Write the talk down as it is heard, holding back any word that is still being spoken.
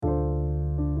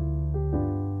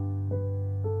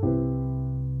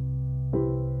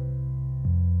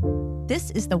This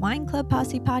is the Wine Club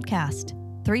Posse podcast,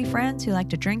 3 friends who like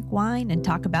to drink wine and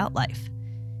talk about life.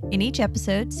 In each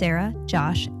episode, Sarah,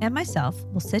 Josh, and myself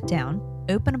will sit down,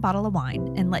 open a bottle of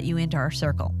wine, and let you into our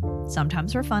circle.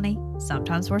 Sometimes we're funny,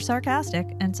 sometimes we're sarcastic,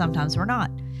 and sometimes we're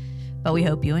not. But we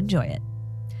hope you enjoy it.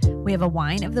 We have a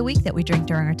wine of the week that we drink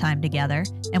during our time together,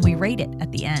 and we rate it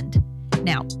at the end.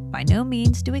 Now, by no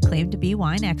means do we claim to be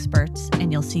wine experts,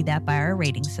 and you'll see that by our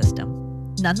rating system.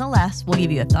 Nonetheless, we'll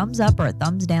give you a thumbs up or a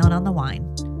thumbs down on the wine.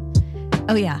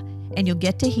 Oh yeah, and you'll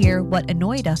get to hear what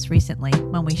annoyed us recently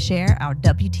when we share our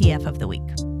WTF of the week.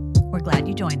 We're glad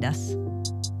you joined us.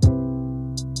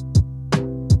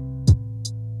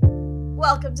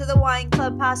 Welcome to the Wine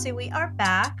Club Posse. We are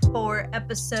back for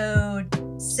episode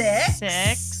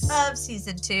 6 of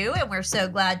season 2, and we're so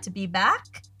glad to be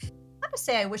back. I have to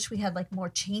say, I wish we had more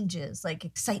changes,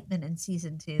 excitement in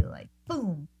season 2,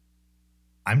 boom.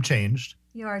 I'm changed.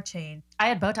 You are changed. I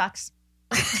had Botox.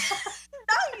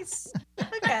 Nice.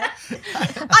 Okay.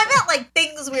 I meant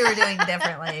things we were doing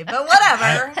differently, but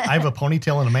whatever. I have a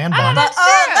ponytail and a man bun. But, all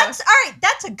right.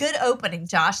 That's a good opening,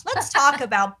 Josh. Let's talk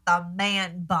about the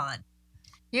man bun.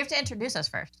 You have to introduce us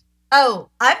first. Oh,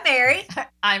 I'm Mary.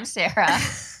 I'm Sarah.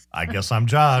 I guess I'm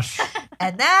Josh.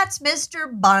 And that's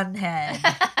Mr. Bunhead.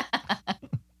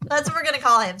 That's what we're going to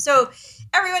call him. So,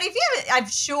 everybody, if you haven't, I'm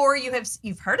sure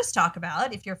you've heard us talk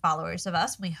about, if you're followers of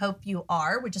us, we hope you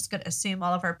are. We're just going to assume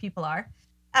all of our people are.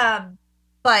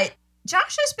 But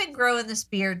Josh has been growing this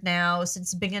beard now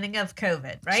since the beginning of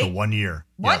COVID, right? So 1 year.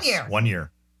 One year. 1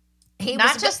 year. He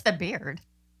Not was just the beard.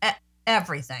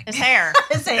 everything. His hair.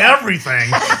 His hair. Everything.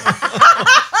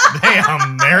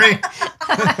 Damn, Mary.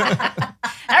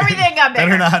 Everything got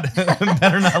bigger.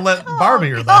 Better not let Barbie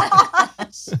hear that.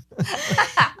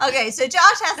 Okay, so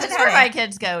Josh hasn't That's where my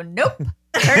kids go, nope.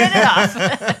 Turning it off.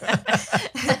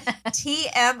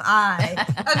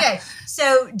 TMI. Okay,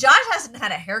 so Josh hasn't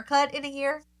had a haircut in a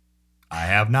year. I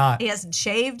have not. He hasn't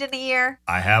shaved in a year.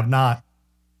 I have not.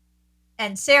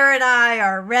 And Sarah and I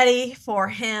are ready for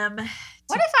him.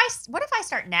 What if I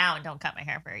start now and don't cut my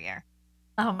hair for a year?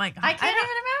 Oh my God. I can't even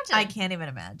imagine. I can't even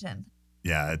imagine.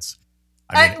 Yeah,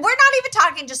 We're not even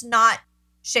talking just not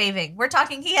shaving. We're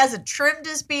talking he hasn't trimmed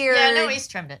his beard. Yeah, no, he's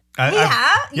trimmed it. You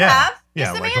have? Yeah, He's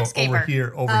the over manscaper. here,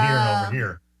 and over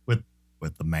here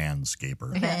with the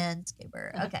manscaper.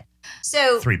 Manscaper. Okay.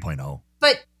 So 3.0.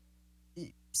 But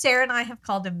Sarah and I have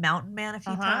called him Mountain Man a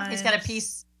few times. He's got a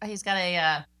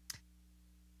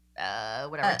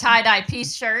tie-dye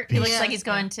piece shirt. He looks like he's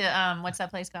going to what's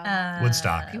that place called?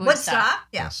 Woodstock. Woodstock.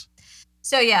 Yeah. Yes.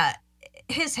 So yeah,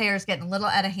 his hair is getting a little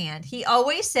out of hand. He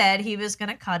always said he was going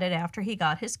to cut it after he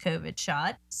got his COVID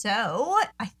shot. So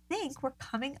I think we're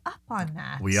coming up on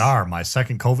that. We are. My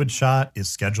second COVID shot is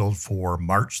scheduled for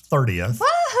March 30th.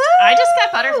 Woohoo! I just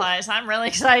got butterflies. I'm really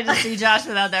excited to see Josh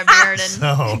without that beard.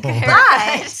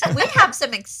 But we have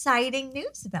some exciting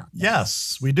news about this.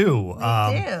 Yes, we do. We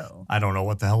do. I don't know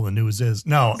what the hell the news is.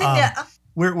 No,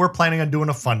 we're planning on doing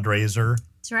a fundraiser.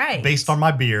 That's right. Based on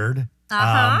my beard.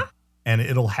 And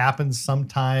it'll happen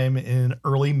sometime in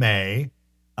early May.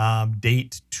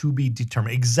 Date to be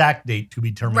determined. Exact date to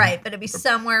be determined. Right, but it'll be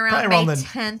somewhere around May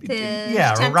 10th-ish.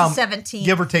 Yeah, 10th around to 17th.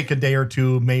 Give or take a day or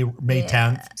two, May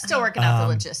 10th. Still working out the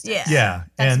logistics. Yeah.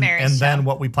 That's and Mary's then show.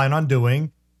 what we plan on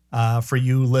doing for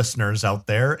you listeners out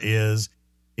there is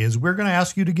we're going to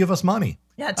ask you to give us money.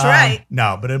 That's right.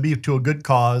 No, but it'll be to a good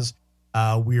cause.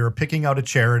 We are picking out a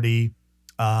charity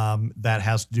that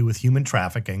has to do with human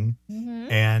trafficking.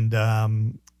 Mm-hmm.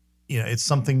 And, it's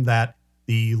something that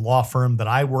the law firm that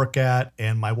I work at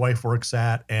and my wife works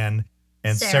at and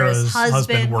Sarah's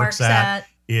husband works at.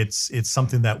 It's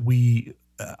something that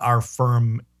our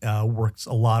firm works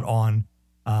a lot on.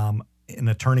 An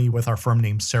attorney with our firm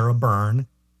named Sarah Byrne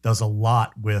does a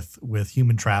lot with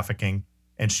human trafficking.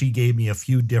 And she gave me a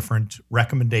few different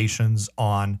recommendations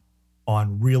on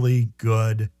really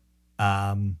good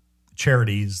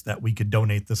charities that we could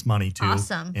donate this money to.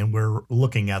 Awesome. And we're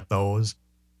looking at those.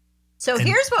 So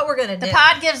here's what we're going to do. The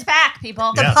pod gives back,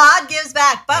 people. The pod gives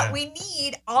back, but we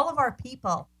need all of our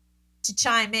people to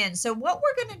chime in. So what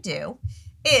we're going to do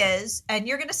is, and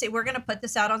you're going to see, we're going to put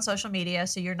this out on social media,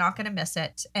 so you're not going to miss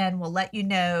it. And we'll let you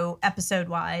know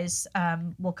episode-wise.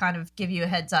 We'll kind of give you a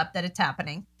heads up that it's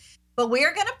happening. But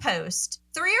we're going to post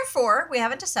 3 or 4, we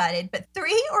haven't decided, but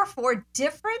 3 or 4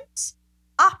 different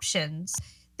options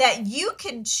that you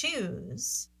can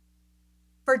choose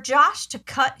for Josh to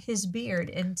cut his beard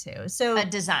into. So a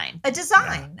design,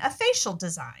 a facial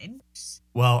design.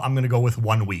 Well, I'm going to go with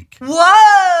 1 week.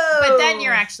 Whoa! But then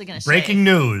you're actually going to shave. Breaking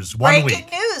news, 1 week. Breaking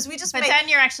news. Then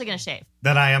you're actually going to shave.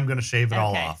 Then I am going to shave it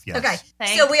all off, yes. Okay.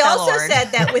 Thank so we the also Lord.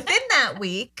 said that within that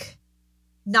week,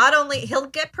 not only he'll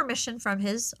get permission from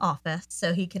his office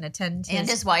so he can attend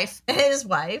his wife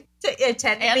to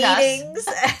attend and meetings.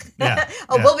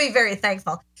 We'll be very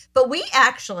thankful. But we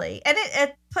actually, and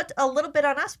it put a little bit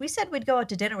on us. We said we'd go out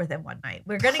to dinner with him one night.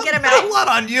 We're going to get him out. A lot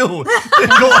on you to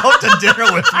go out to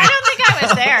dinner with me. I don't think I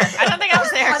was there.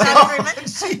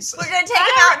 We're going to take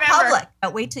him out in public.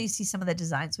 But wait till you see some of the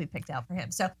designs we picked out for him.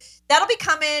 So that'll be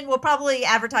coming. We'll probably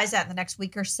advertise that in the next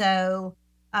week or so.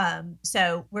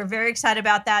 So we're very excited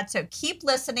about that. So keep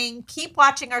listening, keep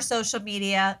watching our social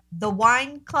media. The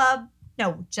Wine Club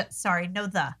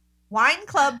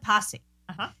Posse.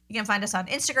 You can find us on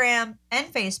Instagram and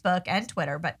Facebook and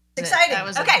Twitter, but it's exciting. That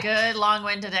was a good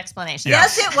long-winded explanation.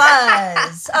 Yes, it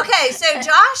was. Okay, so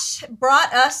Josh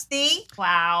brought us the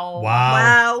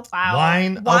Wow.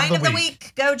 Wine of the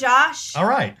week. Go, Josh. All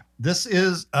right. This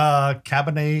is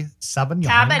Cabernet Sauvignon.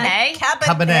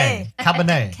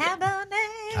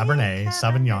 Cabernet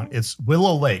Sauvignon. It's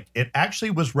Willow Lake. It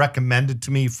actually was recommended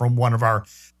to me from one of our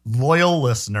loyal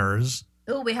listeners.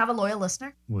 Oh, we have a loyal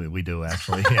listener? We do,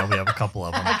 actually. Yeah, we have a couple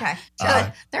of them. Okay.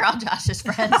 They're all Josh's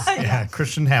friends. Yeah,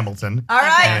 Christian Hamilton. All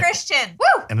right, Christian.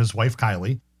 Woo! And his wife,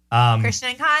 Kylie. Christian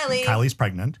and Kylie. Kylie's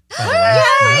pregnant. Yay,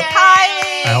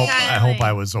 Kylie! I hope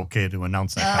I was okay to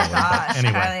announce that, Kylie. Gosh, but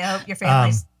anyway. Kylie, I hope your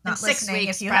family's not 6 listening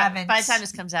weeks, if you haven't. By the time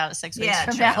this comes out, 6 weeks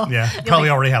from true. now. Yeah, probably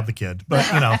already have the kid. But,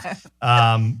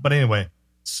 but anyway.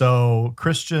 So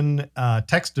Christian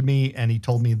texted me and he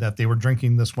told me that they were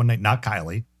drinking this one night, not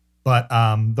Kylie, but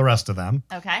the rest of them.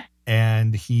 Okay.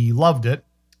 And he loved it.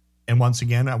 And once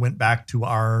again, I went back to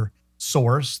our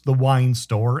source, the wine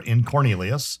store in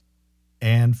Cornelius,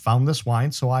 and found this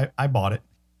wine. So I bought it.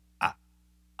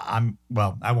 I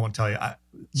won't tell you.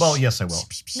 Yes, I will.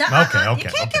 Okay. You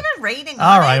can't give a rating.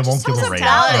 All right, I won't give a rating.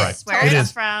 All right. Where it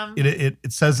is from.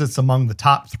 It says it's among the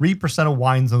top 3% of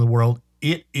wines in the world.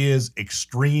 It is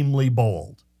extremely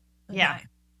bold. Yeah.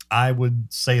 I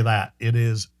would say that. It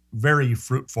is very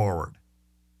fruit forward.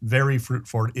 Very fruit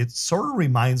forward. It sort of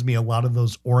reminds me a lot of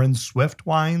those Orange Swift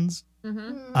wines.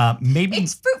 Mm-hmm. Maybe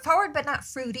it's fruit forward, but not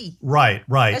fruity. Right.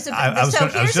 I was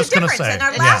just going to say. In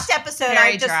our last episode,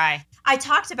 very dry. I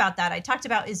talked about that. I talked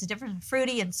about is the difference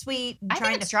fruity and sweet. And I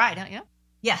think it's dry, don't you?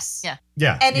 Yes.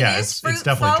 Yeah. And it is fruit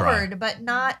forward, dry. But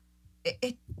not.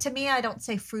 To me, I don't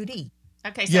say fruity.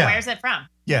 Okay, so where's it from?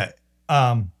 Yeah.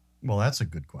 Well, that's a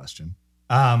good question.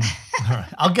 All right,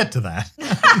 I'll get to that.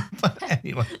 But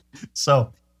anyway,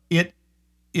 so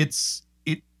it's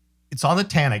on the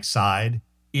tannic side.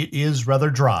 It is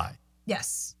rather dry.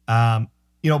 Yes.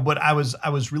 But I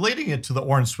was relating it to the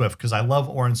Orange Swift because I love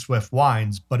Orange Swift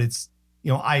wines, but it's,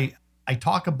 I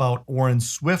talk about Orange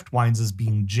Swift wines as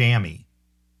being jammy.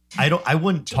 I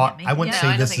wouldn't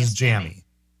say this is jammy.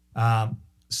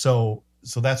 So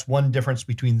that's one difference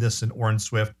between this and Orange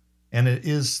Swift, and it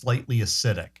is slightly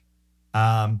acidic.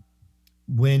 The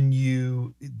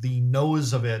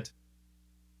nose of it,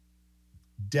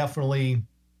 definitely,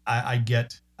 I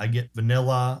get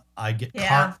vanilla, I get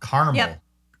caramel. Yep.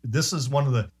 This is one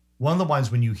of the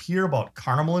wines when you hear about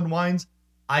caramel in wines,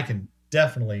 I can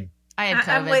definitely. I had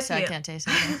COVID, so I can't taste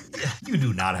it. You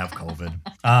do not have COVID.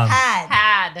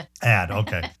 Had.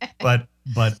 Okay, but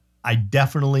I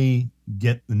definitely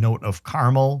get the note of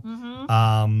caramel,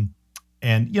 and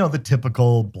the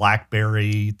typical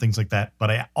blackberry, things like that.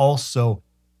 But I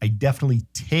definitely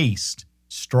taste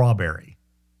strawberry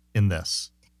in this,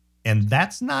 and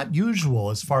that's not usual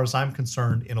as far as I'm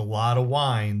concerned in a lot of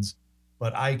wines.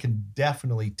 But I can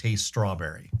definitely taste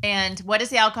strawberry. And what is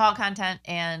the alcohol content?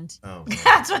 And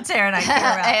that's what Sarah and I care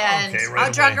about. And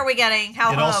how drunk are we getting?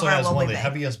 How it also has one of the make?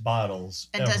 heaviest bottles.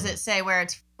 And ever. does it say where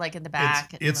it's like in the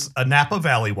back? It's a Napa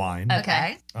Valley wine.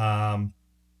 Okay.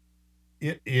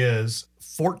 It is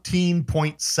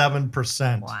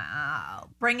 14.7%. Wow.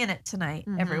 Bringing it tonight,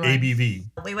 everyone. ABV.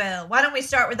 We will. Why don't we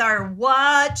start with our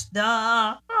Watch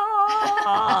the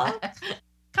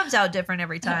Comes out different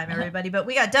every time, everybody. But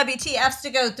we got WTFs to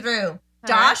go through.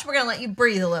 Josh, we're going to let you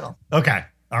breathe a little. Okay.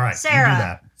 All right. Sarah, you do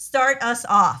that. Start us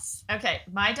off. Okay.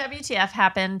 My WTF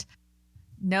happened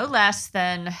no less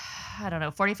than,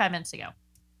 45 minutes ago.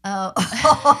 Oh.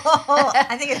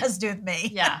 I think it has to do with me.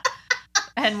 Yeah.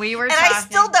 And we were talking. I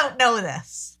still don't know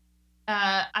this.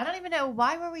 I don't even know.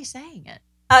 Why were we saying it?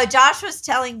 Josh was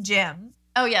telling Jim.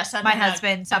 Oh, yes. My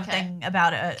husband, something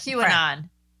about a QAnon. Friend.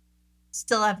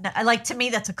 Still have to me,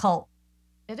 that's a cult.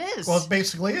 It is. Well, it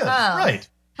basically is. Right.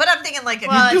 But I'm thinking you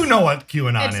do know what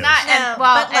QAnon is. It's not.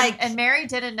 And Mary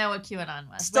didn't know what QAnon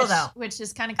was. Still don't. Which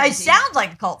is kind of crazy. It sounds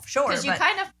like a cult for sure. Because you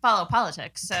kind of follow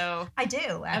politics, so. I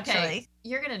do, actually. Okay,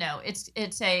 you're going to know.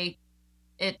 Okay,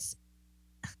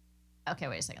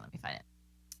 wait a second. Let me find it.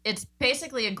 it's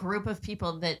basically a group of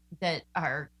people that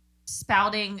are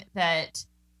spouting that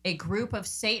a group of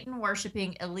Satan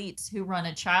worshiping elites who run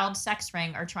a child sex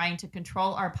ring are trying to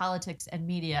control our politics and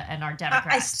media and our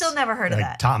Democrats. I still never heard of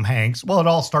that. Tom Hanks. Well, it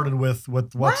all started with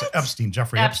what's Epstein,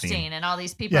 Jeffrey Epstein, and all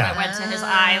these people that went to his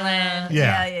island.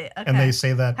 Yeah. Okay. And they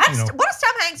say that what does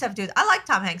Tom Hanks have to do? I like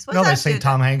Tom Hanks. They say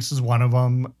Tom Hanks is one of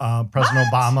them. President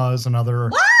Obama is another.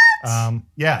 What?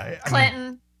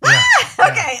 Clinton.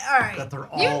 Okay, all right. That they're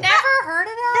all, you never heard of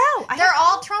that? No, they're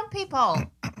all Trump people.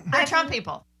 They're Trump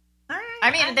people. All right.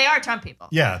 I mean, they are Trump people.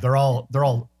 Yeah, they're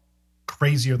all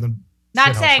crazier than.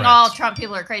 Not saying all Trump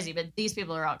people are crazy, but these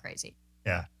people are all crazy.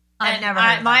 Yeah. I've never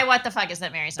heard of my what the fuck is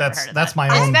that Mary's never heard of that's that. my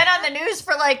It's own. been on the news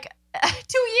for like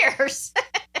 2 years.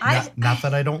 Not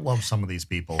that I don't love some of these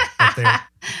people, but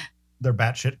they're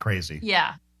batshit crazy.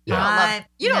 Yeah. You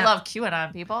don't love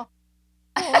QAnon people.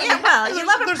 Yeah, well, you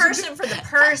love a person for the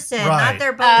person, right. not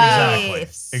their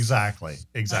beliefs. Exactly.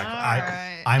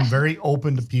 Right. I'm very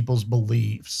open to people's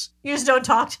beliefs. You just don't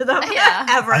talk to them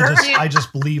ever. I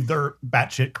just believe they're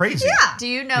batshit crazy. Yeah. Do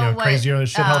you know what? Crazier than a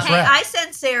shithouse rat. I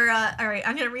sent Sarah. All right,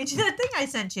 I'm going to read you that thing I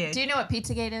sent you. Do you know what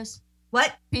Pizzagate is?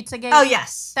 What? Pizzagate? Oh,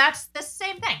 yes. That's the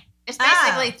same thing. It's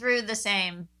basically through the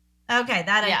same. Okay,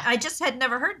 I just had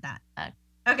never heard that.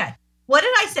 Okay. What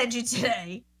did I send you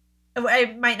today?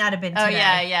 It might not have been today. Oh,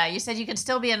 yeah. You said you can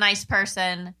still be a nice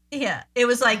person. Yeah. It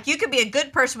was like, you could be a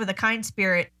good person with a kind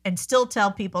spirit and still tell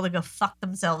people to go fuck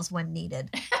themselves when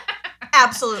needed.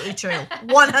 Absolutely true.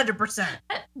 100%.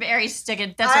 Very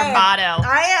sticking. That's her motto.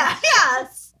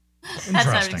 Yes. That's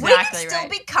Interesting. We can exactly still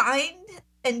be kind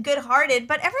and good-hearted,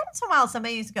 but every once in a while,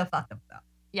 somebody needs to go fuck themselves.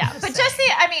 Yeah. But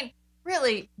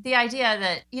really, the idea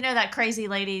that, that crazy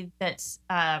lady that's,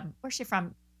 where's she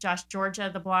from? Josh,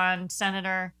 Georgia, the blonde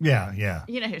senator. Yeah.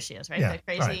 You know who she is, right? Yeah, The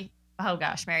crazy. right. Oh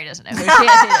gosh, Mary doesn't know who she is either.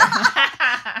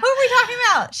 Who are we talking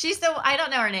about? She's I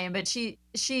don't know her name, but she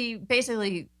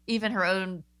basically, even her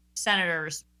own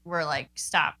senators were like,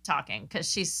 stop talking, because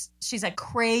she's a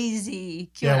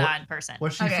crazy QAnon person.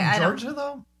 Was she from Georgia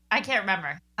though? I can't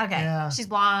remember. Okay. Yeah. She's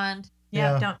blonde.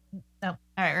 Yeah. All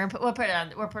right, we'll put her on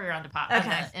the pot. Okay.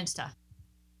 On the Insta.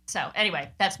 So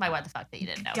anyway, that's my what the fuck that you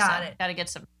didn't know. Got it. Got to get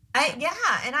some. And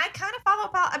I kind of follow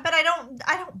but I don't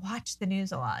watch the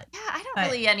news a lot. Yeah, I don't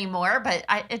really anymore, but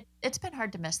it's been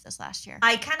hard to miss this last year.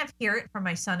 I kind of hear it from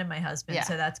my son and my husband,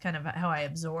 so that's kind of how I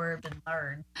absorb and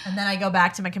learn. And then I go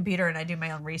back to my computer and I do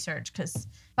my own research because.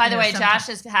 By the way, Josh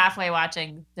is halfway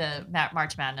watching the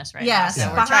March Madness right now, so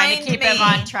we're trying to keep him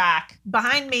on track.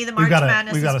 Behind me, the March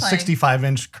Madness. We've got a playing.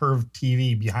 65-inch curved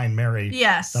TV behind Mary.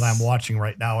 Yes. That I'm watching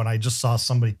right now, and I just saw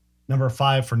somebody. Number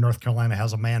 5 for North Carolina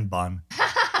has a man bun.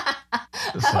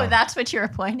 Oh, that's what you were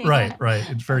pointing at? Right.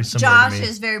 It's very similar Josh to me.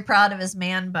 is very proud of his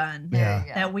man bun. Yeah.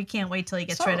 That we can't wait till he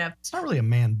gets rid of. It's not really a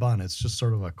man bun. It's just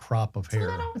sort of a crop of hair.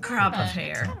 A crop of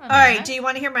hair. All right. Do you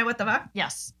want to hear my what the fuck?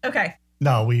 Yes. Okay.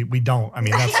 No, we don't. I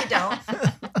mean, that's... You don't.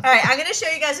 All right. I'm going to show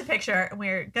you guys a picture. And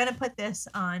we're going to put this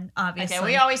on, obviously. Okay.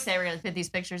 We always say we're going to put these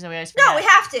pictures and we always forget. No,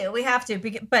 we have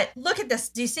to. But look at this.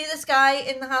 Do you see this guy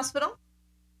in the hospital?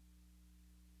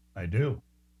 I do.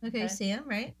 Okay. You see him,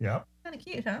 right? Yep. Kind of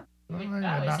cute, huh?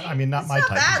 Not my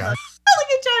type of guy. Oh, look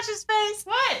at Josh's face.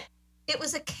 What? It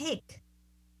was a cake.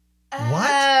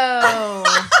 What? Oh.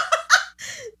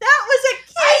 That was a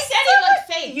cake. I said it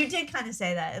looked fake. You did kind of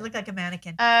say that. It looked like a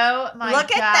mannequin. Oh my Look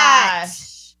gosh. at that.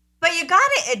 But you got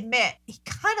to admit, he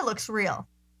kind of looks real.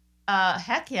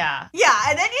 Heck yeah. Yeah,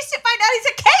 and then you find out he's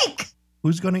a cake.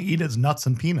 Who's going to eat his nuts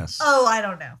and penis? Oh, I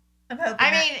don't know. I'm hoping.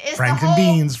 I mean, is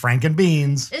Frank and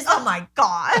beans. Oh my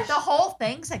gosh. The whole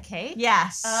thing's a cake?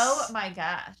 Yes. Oh my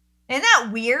gosh. Isn't that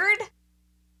weird?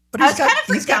 But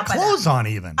he's got clothes on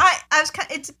even. That's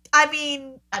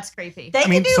creepy.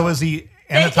 So is he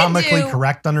anatomically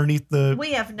correct underneath the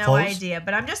We have no clothes? idea,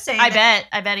 but I'm just saying. I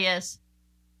bet he is.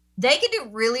 They can do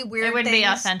really weird things. It wouldn't be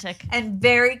authentic. And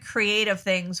very creative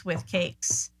things with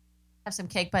cakes. Have some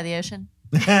cake by the ocean.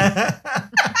 All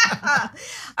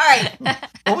right.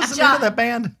 What was the name of that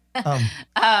band?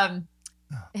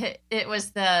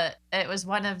 It was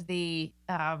one of the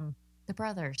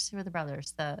brothers. Who were the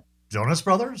brothers? The Jonas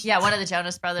Brothers? Yeah, one of the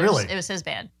Jonas Brothers. Really? It was his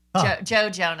band. Huh. Joe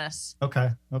Jonas. Okay.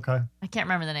 I can't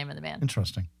remember the name of the band.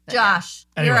 Interesting. But Josh,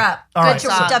 Anyway. you're up. All right.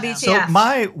 WTF. So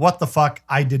my what the fuck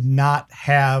I did not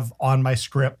have on my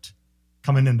script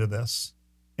coming into this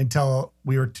until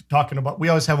we were talking about, we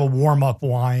always have a warm-up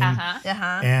wine.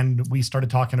 And we started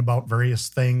talking about various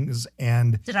things.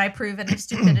 And did I prove any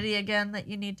stupidity again that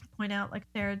you need to point out like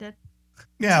Sarah did?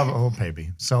 Yeah, well,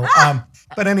 maybe. So,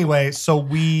 but anyway, so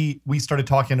we started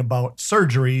talking about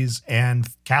surgeries and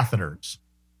catheters.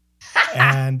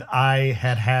 And I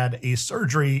had a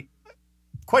surgery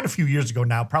quite a few years ago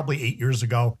now, probably 8 years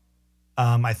ago.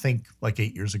 I think like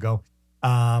 8 years ago,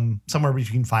 somewhere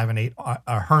between 5 and 8,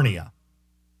 a hernia.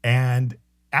 And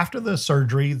after the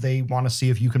surgery, they want to see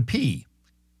if you can pee.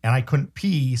 And I couldn't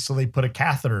pee, so they put a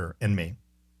catheter in me.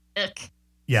 Ick.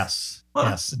 Yes.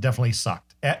 Yes, it definitely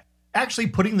sucked. Actually,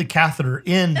 putting the catheter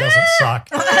in doesn't suck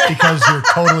because you're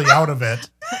totally out of it.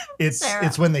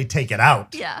 It's when they take it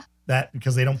out. Yeah. That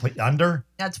because they don't put you under.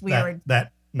 That's weird.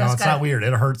 No, it's not weird.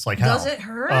 It hurts like hell. Does it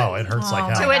hurt? Oh, it hurts like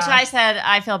hell. To which I said,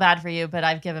 I feel bad for you, but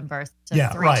I've given birth to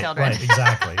 3 children.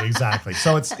 Right, exactly.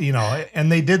 So it's,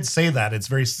 and they did say that it's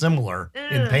very similar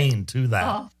in pain to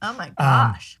that. Oh my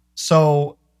gosh.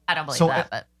 So I don't believe that,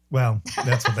 but. Well,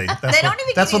 that's what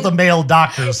That's what the male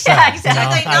doctors say. Yeah,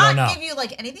 exactly. Did they I don't know. not give you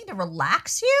like anything to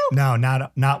relax you? No,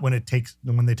 not when they take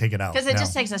it out. Because it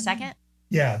just takes a second.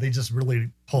 Yeah, they just really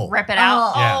pull. Rip it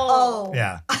out. Yeah. Oh.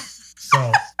 Yeah.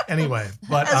 So anyway,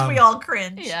 but as we all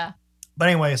cringe. Yeah. But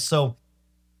anyway, so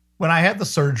when I had the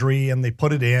surgery and they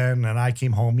put it in and I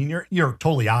came home, you're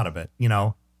totally out of it,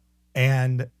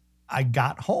 and I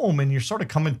got home and you're sort of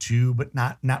coming to, but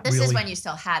not This really. is when you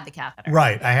still had the catheter.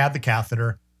 Right. I had the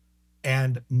catheter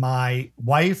and my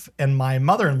wife and my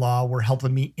mother-in-law were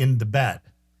helping me into bed.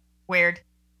 Weird.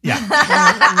 Yeah.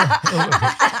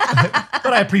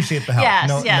 But I appreciate the help. Yes,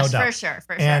 no doubt. for sure.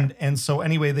 And so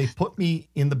anyway, they put me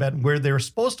in the bed where they were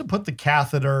supposed to put the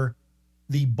catheter,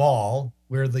 the ball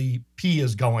where the pee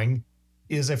is going,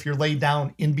 is if you're laid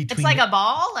down in between. It's like a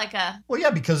ball, like a. Well, yeah,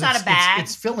 because it's not a bag.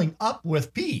 It's filling up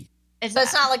with pee. But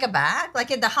it's not like a bag. Like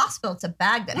in the hospital, it's a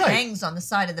bag that hangs on the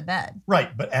side of the bed.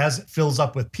 Right, but as it fills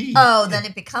up with pee, then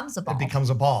it becomes a ball. It becomes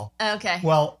a ball. Okay.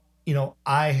 Well,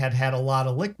 I had a lot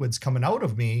of liquids coming out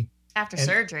of me after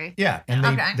surgery. Yeah, and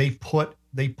they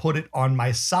put it on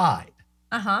my side.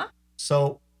 Uh-huh.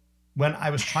 So when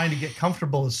I was trying to get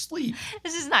comfortable to sleep,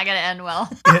 this is not going to end well.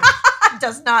 It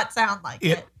does not sound like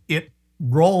it. It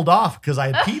rolled off because I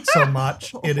had peed so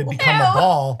much, it had become a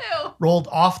ball. Ew. Rolled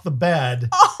off the bed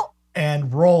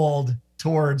and rolled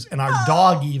towards, and our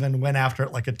dog even went after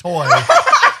it like a toy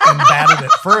and batted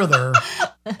it further,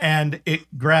 and it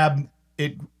grabbed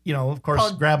it. Of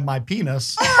course, grabbed my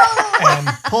penis and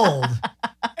pulled,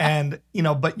 and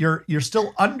but you're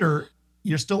still under.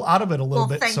 You're still out of it a little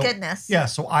bit. Thank goodness. Yeah.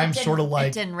 So I'm sort of like.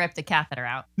 It didn't rip the catheter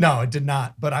out. No, it did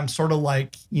not. But I'm sort of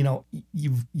like,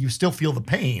 you still feel the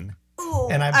pain. Ooh,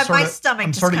 and my stomach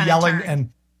I'm just sort of yelling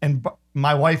turned. and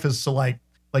my wife is so like,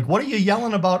 what are you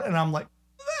yelling about? And I'm like,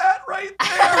 that right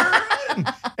there.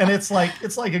 and it's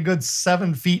like a good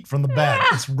 7 feet from the bed.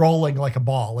 It's rolling like a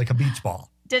ball, like a beach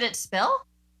ball. Did it spill?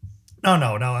 No.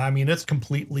 I mean, it's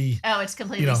completely. Oh, it's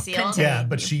completely sealed. Yeah,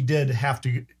 but she did have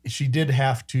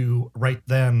to right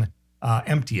then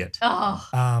empty it. Oh.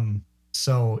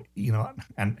 So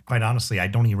and quite honestly, I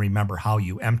don't even remember how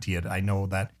you empty it. I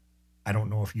don't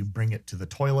know if you bring it to the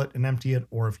toilet and empty it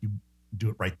or if you do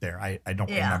it right there. I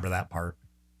don't remember that part.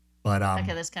 But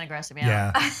okay, this kind of grossed me out.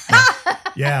 Yeah.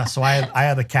 Yeah, so I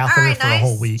had the catheter for a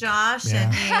whole week. Josh, yeah.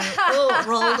 and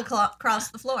you rolled across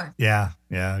the floor. Yeah,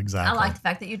 exactly. I like the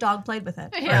fact that your dog played with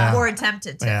it. Yeah. Or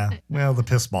attempted to. Yeah, well, the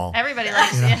piss ball. Everybody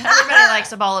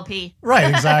likes a ball of pee. Right,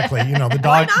 exactly. The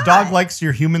dog likes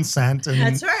your human scent, and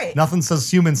that's right. Nothing says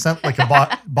human scent like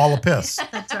a ball of piss.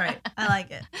 That's right. I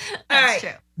like it. That's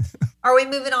true. Are we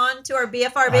moving on to our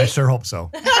BFRB? I sure hope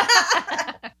so.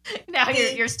 Now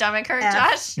your stomach hurt,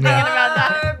 Josh? Yeah. Thinking about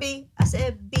that? RB. I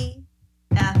said B.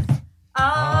 F.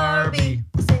 RB.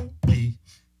 I said B.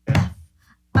 F.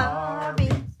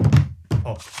 RB.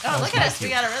 Oh, look at us. We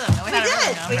got a rhythm.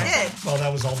 We did. Well,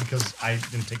 that was all because I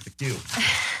didn't take the cue.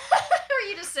 Were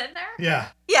you just sitting there? Yeah.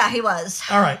 Yeah, he was.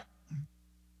 All right.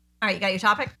 All right, you got your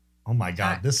topic? Oh my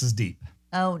God, this is deep.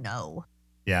 Oh no.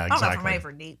 Yeah, I don't know if I'm exactly. ready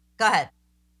for deep. Go ahead.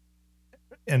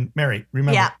 And Mary,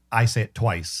 remember, I say it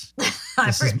twice.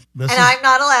 I'm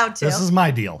not allowed to. This is my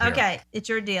deal here. Okay, it's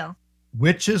your deal.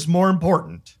 Which is more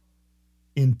important,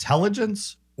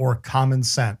 intelligence or common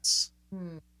sense?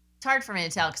 It's hard for me to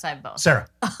tell because I have both. Sarah.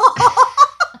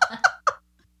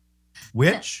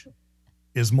 Which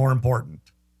is more important,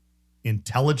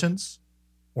 intelligence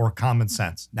or common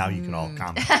sense? Now you can all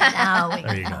comment.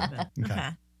 There you go. Okay.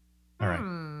 All right.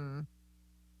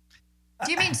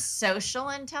 Do you mean social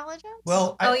intelligence?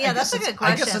 Well, that's a good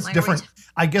question. I guess it's different.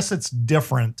 I guess it's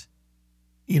different.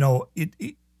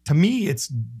 To me,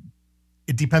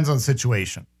 it depends on the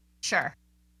situation. Sure.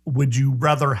 Would you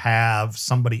rather have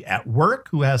somebody at work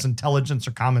who has intelligence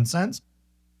or common sense?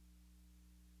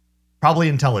 Probably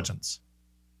intelligence.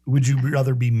 Would you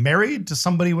rather be married to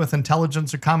somebody with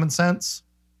intelligence or common sense?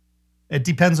 It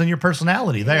depends on your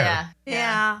personality there.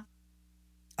 Yeah.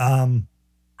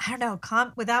 I don't know.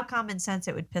 Without common sense,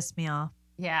 it would piss me off.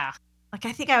 Yeah. Like,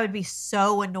 I think I would be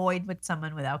so annoyed with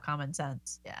someone without common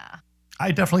sense. Yeah.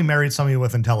 I definitely married somebody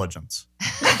with intelligence.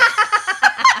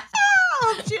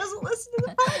 Oh, she doesn't listen to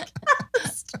the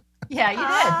podcast. Yeah, you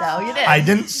did though. You did. I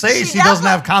didn't say she doesn't- doesn't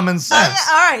have common sense.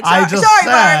 All right. I just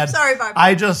said- Sorry, Barb.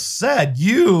 I just said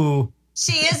you.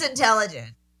 She is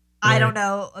intelligent. I don't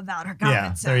know about her common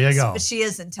sense. there you go. But she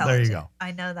is intelligent. There you go.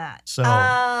 I know that. So-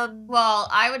 Well,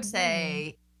 I would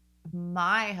say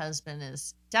my husband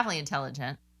is definitely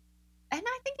intelligent. And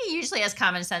I think he usually has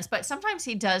common sense, but sometimes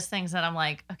he does things that I'm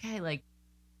like, okay, like,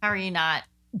 how are you not?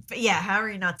 but yeah, how are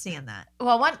you not seeing that?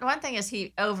 Well, one thing is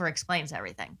he over explains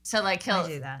everything. So like I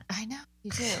do that. I know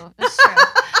you do. It's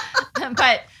true.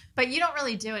 but you don't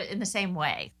really do it in the same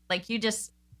way. Like you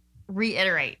just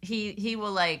reiterate. He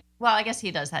will like, well, I guess he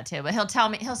does that too, but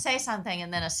he'll say something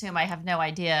and then assume I have no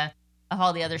idea of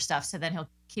all the other stuff. So then he'll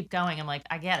keep going. I'm like,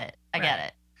 I get it. I get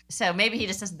it. So maybe he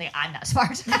just doesn't think I'm not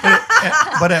smart.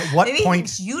 But at what Maybe he point?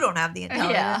 thinks you don't have the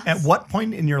intelligence. Yeah. At what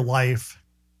point in your life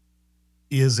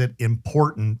is it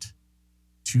important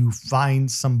to find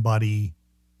somebody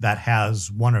that has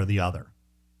one or the other,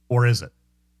 or is it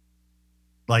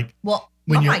like Well,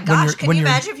 when oh you're- my when gosh, you're- can when you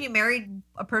you're- imagine if you married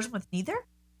a person with neither?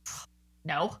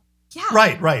 No. Yeah.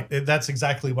 right? That's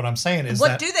exactly what I'm saying. Is What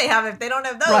that do they have if they don't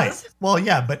have those? right? Well,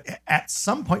 yeah, but at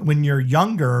some point when you're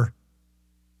younger,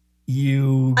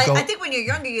 you go I think when you're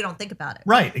younger, you don't think about it.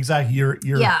 right. Exactly. You're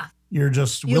Yeah. You're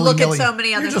just You look at willy-nilly- so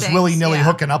many other You're just things, willy-nilly yeah.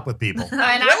 hooking up with people.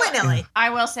 And Willy-nilly. I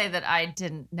will say that I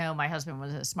didn't know my husband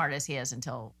was as smart as he is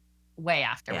until way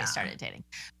after Yeah. we started dating.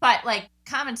 But like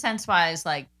common sense wise,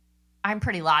 like I'm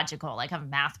pretty logical. Like I'm a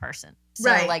math person.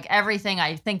 So Right. like everything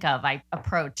I think of, I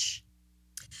approach.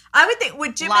 I would think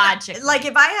with Jim, and I- Logically. like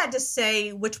if I had to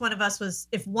say which one of us was,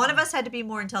 if one of us had to be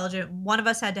more intelligent, one of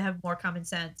us had to have more common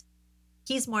sense.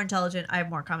 He's more intelligent. I have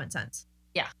more common sense.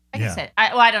 Yeah. I Yeah. can say,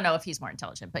 I don't know if he's more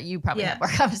intelligent, but you probably Yeah. have more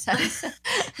common sense.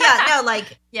 Yeah, no,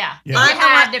 like yeah. Yeah. You I'm the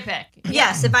had one- to pick.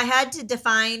 yes, if I had to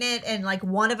define it, and like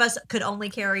one of us could only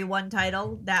carry one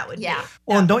title, that would Yeah. be.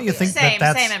 Well, and don't you Yeah. think Same,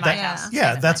 that's same in my that- house. Yeah. Same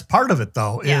yeah, in that's mine. part of it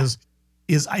though. Yeah.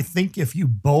 Is I think if you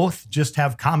both just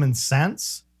have common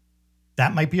sense,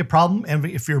 that might be a problem, and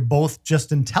if you're both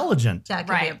just intelligent, That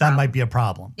could Right. be a that problem. might be a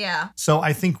problem. Yeah. So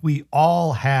I think we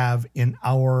all have in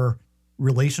our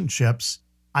relationships.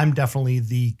 I'm definitely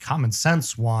the common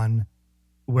sense one,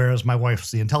 whereas my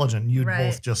wife's the intelligent. You'd Right.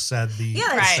 both just said the Yeah,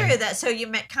 that's Right. true. That so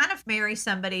you kind of marry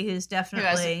somebody who's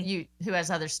definitely who has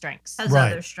other strengths. has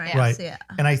Right, other strengths. right. Yeah.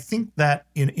 And I think that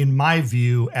in my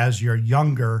view, as you're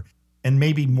younger and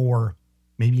maybe more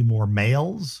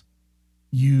males,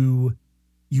 you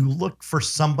look for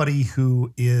somebody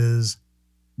who is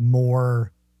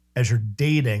more, as you're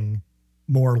dating,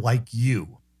 more like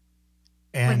you.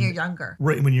 And When you're younger.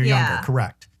 right when you're Yeah. younger,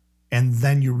 correct. And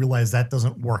then you realize that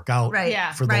doesn't work out Right.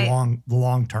 Yeah. for right. the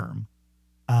long term.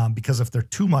 Because if they're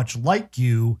too much like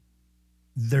you,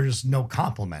 there's no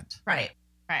compliment. Right.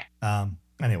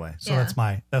 Anyway, so Yeah.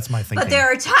 that's my thinking. But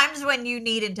there are times when you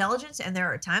need intelligence and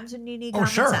there are times when you need common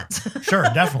sure. sense. Sure,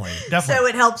 definitely. So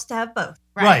it helps to have both.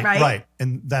 Right, right. right.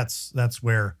 And that's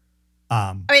where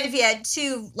I mean, if you had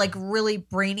two like really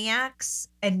brainiacs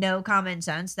and no common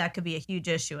sense, that could be a huge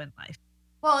issue in life.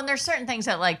 Well, and there's certain things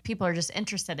that like people are just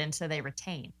interested in, so they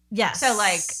retain. Yes. So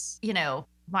like,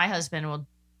 my husband will,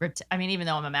 even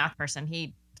though I'm a math person,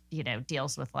 he,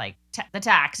 deals with like the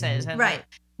taxes and Right.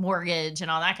 the mortgage and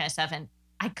all that kind of stuff. And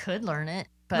I could learn it,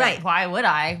 but Right. why would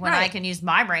I when I Right. can use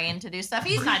my brain to do stuff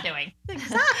he's not doing?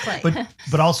 Exactly.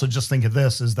 but also just think of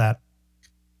this is that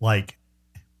like,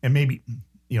 and maybe,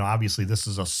 obviously this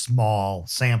is a small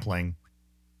sampling,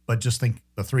 but just think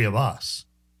the three of us,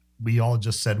 we all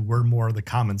just said we're more the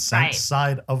common sense Right.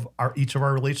 side of each of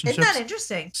our relationships. Isn't that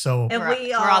interesting? So And we're, we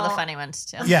we're all the all- funny ones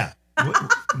too. yeah,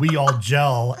 we all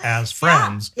gel as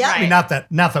friends. Yeah. I mean, not that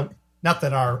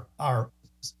our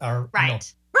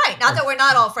Right. Right. Not that we're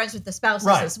not all friends with the spouses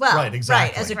Right, as well. right,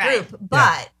 exactly. As a Right. group.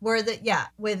 But we're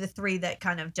the three that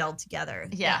kind of gelled together.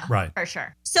 Yeah. right. For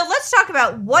sure. So let's talk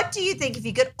about, what do you think if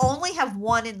you could only have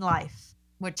one in life?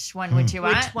 Which one would you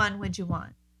want? Which one would you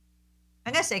want?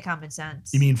 I'm gonna say common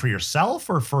sense. You mean for yourself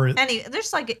or for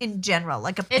there's like in general,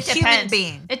 like a It human depends.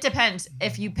 being. It depends.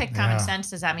 If you pick common Yeah.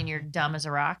 sense, does that mean you're dumb as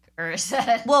a rock, or is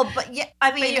that? Well, but yeah,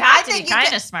 I mean, but you I have to be think you kind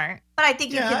can, of smart. but I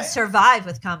think you Yeah, can I- survive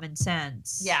with common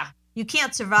sense. Yeah. You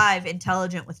can't survive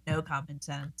intelligent with no common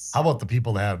sense. how about the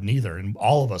people that have neither? And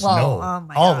all of us Well, know, oh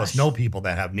my all of us gosh. know people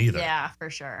that have neither. Yeah, for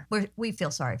sure. We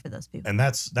feel sorry for those people. And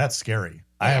that's scary.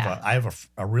 Yeah. I have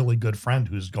a really good friend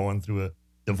who's going through a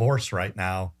divorce right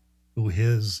now, who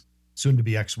his soon to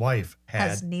be ex-wife had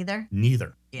Has neither.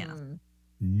 neither, Yeah. Mm.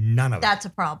 none of it. That's a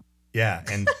problem. Yeah,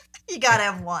 and You gotta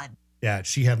have one. Yeah,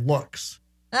 she had looks.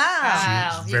 Oh.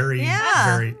 She was very,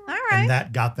 very, all right. and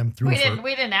that got them through. We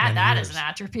didn't add that years. as an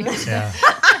attribute. Yeah.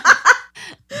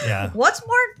 Yeah. What's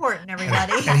more important,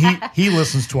 everybody? And he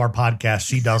listens to our podcast.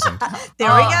 She doesn't.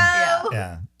 There we go. Yeah.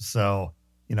 Yeah. So,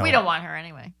 we don't want her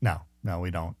anyway. No,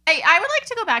 we don't. Hey, I would like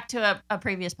to go back to a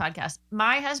previous podcast.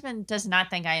 My husband does not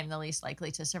think I am the least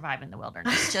likely to survive in the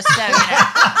wilderness. Just so you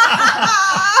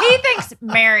know. He thinks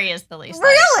Mary is the least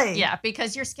Really? likely. Yeah,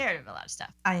 because you're scared of a lot of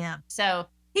stuff. I am. So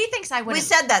he thinks I wouldn't. We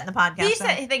said that in the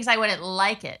podcast. He thinks I wouldn't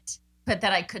like it, but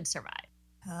that I could survive.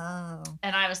 Oh.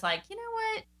 And I was like, you know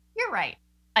what? You're right.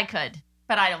 I could,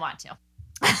 but I don't want to.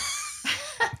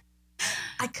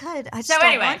 I could. I just So don't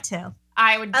anyway, want to.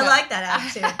 I would. I like that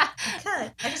attitude. I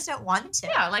could. I just don't want to.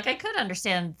 Yeah, like I could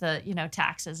understand the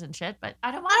taxes and shit, but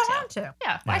I don't want I to. don't want to.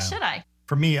 Yeah, why Yeah. should I?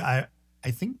 For me, I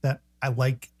think that I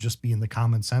like just being the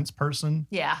common sense person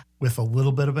Yeah, with a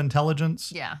little bit of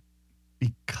intelligence yeah,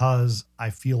 because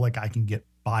I feel like I can get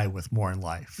by with more in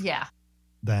life yeah.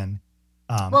 than.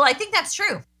 Well, I think that's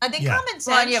true. I think Yeah. common sense.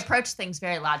 Well, and you approach things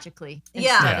very logically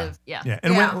Yeah. instead Yeah. of Yeah,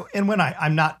 and Yeah. when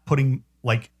I'm not putting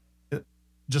like,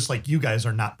 just like you guys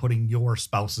are not putting your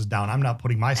spouses down, I'm not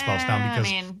putting my spouse down I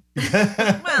because mean,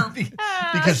 Well,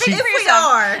 because speak she- for if we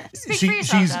yourself. are. Speak for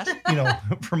yourself, she's Josh.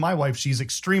 for my wife, she's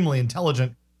extremely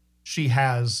intelligent. She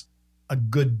has a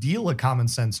good deal of common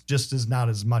sense, just as not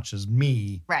as much as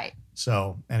me. Right.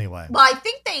 So anyway, Well, I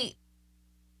think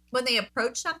when they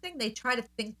approach something, they try to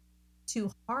think too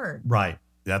hard. right,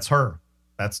 that's her.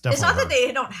 That's definitely It's not her. that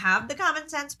they don't have the common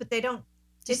sense, but they don't.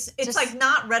 It's Just- like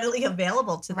not readily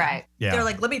available to them. Right. Yeah. They're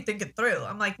like, let me think it through.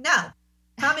 I'm like, no.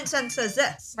 Common sense says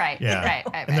this. Right. Yeah.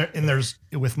 Right. And there's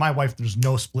with my wife, there's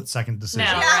no split second No. decision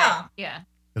Yeah. Right. Yeah.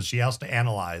 because she has to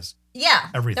analyze. Yeah.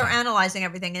 Everything. They're analyzing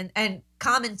everything. And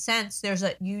common sense,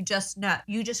 you just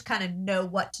kind of know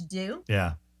what to do,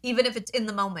 Yeah, even if it's in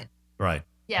the moment. right.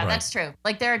 Yeah, Right. that's true.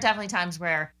 Like there are definitely times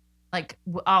where like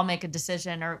I'll make a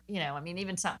decision or,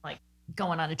 even something like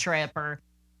going on a trip or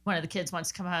one of the kids wants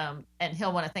to come home and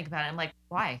he'll want to think about it. I'm like,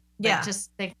 why? Like, Yeah.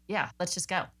 just think, let's just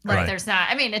go. Like Right. there's not,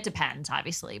 I mean, it depends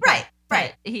obviously. Right.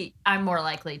 But I'm more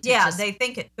likely to Yeah. just They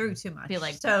think it through too much. be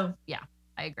like, so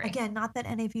I agree. again, not that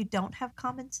any of you don't have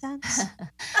common sense.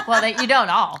 Well, you don't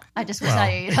all. I just will Well, tell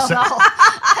you don't except- all.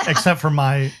 Except for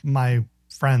my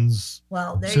friend's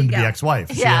Well, there soon you to be go.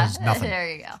 ex-wife. She Yeah, has nothing. there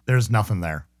you go. There's nothing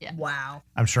there. Yeah. Wow.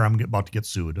 I'm sure I'm about to get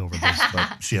sued over this,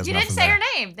 but she has You nothing didn't say there. her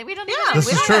name. We don't Yeah, even know. This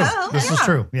we is don't true. know. This is Yeah.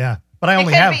 true. Yeah, but I It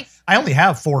only could have be- I only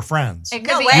have 4 friends. It could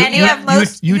No be way. And you any- have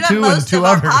most. you You have two and most 2 of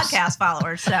our others. podcast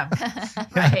followers. So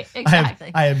Right,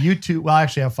 exactly. I have you two. Well, I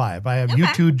actually have 5. I have you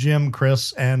Okay. 2, Jim,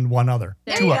 Chris, and 1 other.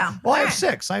 There 2 you oth- go. Well, I have Alright.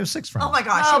 6. I have 6 friends. oh my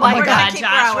gosh. Oh my we're God, gonna keep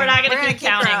Josh, growing. we're not gonna keep keep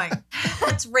counting. growing.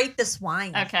 Let's rate this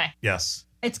wine. Okay. Yes,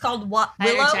 It's called what? I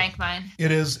already Willow. drank mine.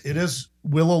 it is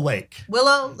Willow Lake.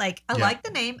 Willow Lake. I Yeah. like the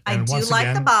name. I And do once like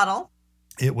the again- bottle.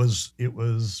 It was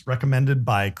recommended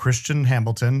by Christian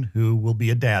Hamilton, who will be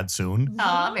a dad soon.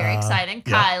 Oh, very exciting.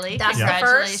 yeah. Kylie, That's the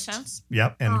congratulations.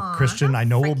 Yep, and Aw, Christian, how I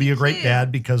know will be a freaking great cute.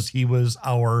 dad because he was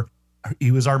our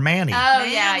Manny. Oh,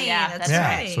 yeah, Manny, yeah. that's That's yeah,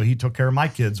 right. right. so he took care of my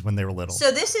kids when they were little.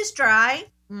 So this is dry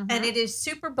Mhm. and it is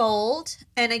super bold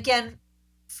and again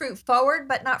fruit forward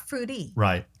but not fruity.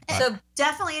 Right. So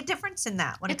definitely a difference in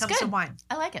that when It's it comes to good. wine.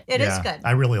 I like it. It is Yeah, good.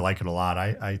 I really like it a lot.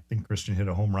 I think Christian hit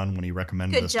a home run when he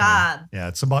recommended Good this to me. job. Yeah,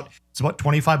 it's about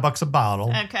 $25 a bottle.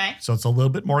 Okay. So it's a little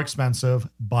bit more expensive,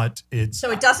 but it's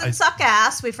So it doesn't suck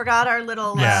ass. We forgot our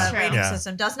little Yeah, rating yeah.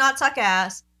 system. Does not suck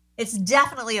ass. It's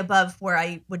definitely above where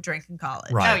I would drink in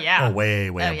college. right. Oh, yeah. way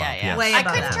Oh, above. yeah, yeah. Yes. Way I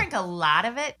above couldn't that. drink a lot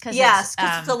of it because Yes,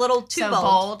 because it's a little too so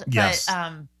bold. Yes.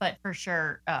 but for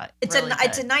sure, It's really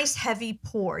it's a good. nice heavy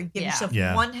pour. You give Yeah. yourself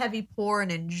Yeah. one heavy pour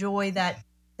and enjoy that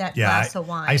Yeah, glass of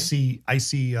wine. I see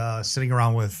sitting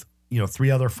around with 3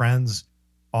 other friends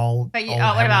all But all what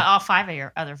having- about all 5 of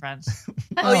your other friends?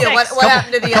 Oh yeah, what Six.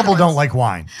 happened to the a couple other don't ones? like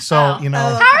wine. So, Oh. you know,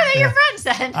 Oh, How are they your Yeah. friends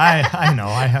then? I know.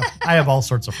 I have all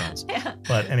sorts of friends. Yeah.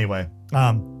 But anyway,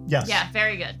 yes. Yeah,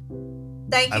 very good.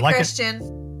 Thank I you, like it.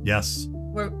 Christian. Yes.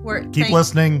 We're Keep thank-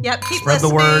 listening. Yep, keep Spread listening.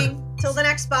 the word. Till the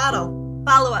next bottle.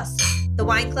 Follow us. The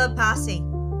Wine Club Posse.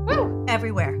 Woo!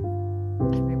 Everywhere.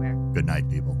 Everywhere. Good night,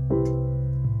 people.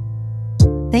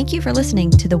 Thank you for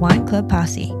listening to the Wine Club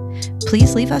Posse.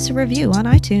 Please leave us a review on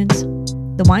iTunes.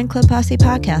 The Wine Club Posse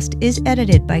podcast is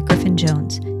edited by Griffin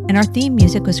Jones, and our theme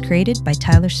music was created by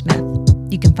Tyler Smith.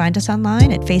 You can find us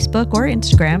online at Facebook or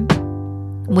Instagram.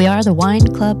 We are the Wine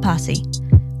Club Posse.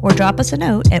 Or drop us a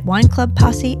note at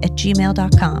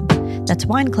wineclubposse@gmail.com. That's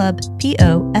wineclub,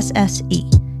 POSSE,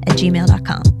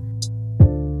 @gmail.com.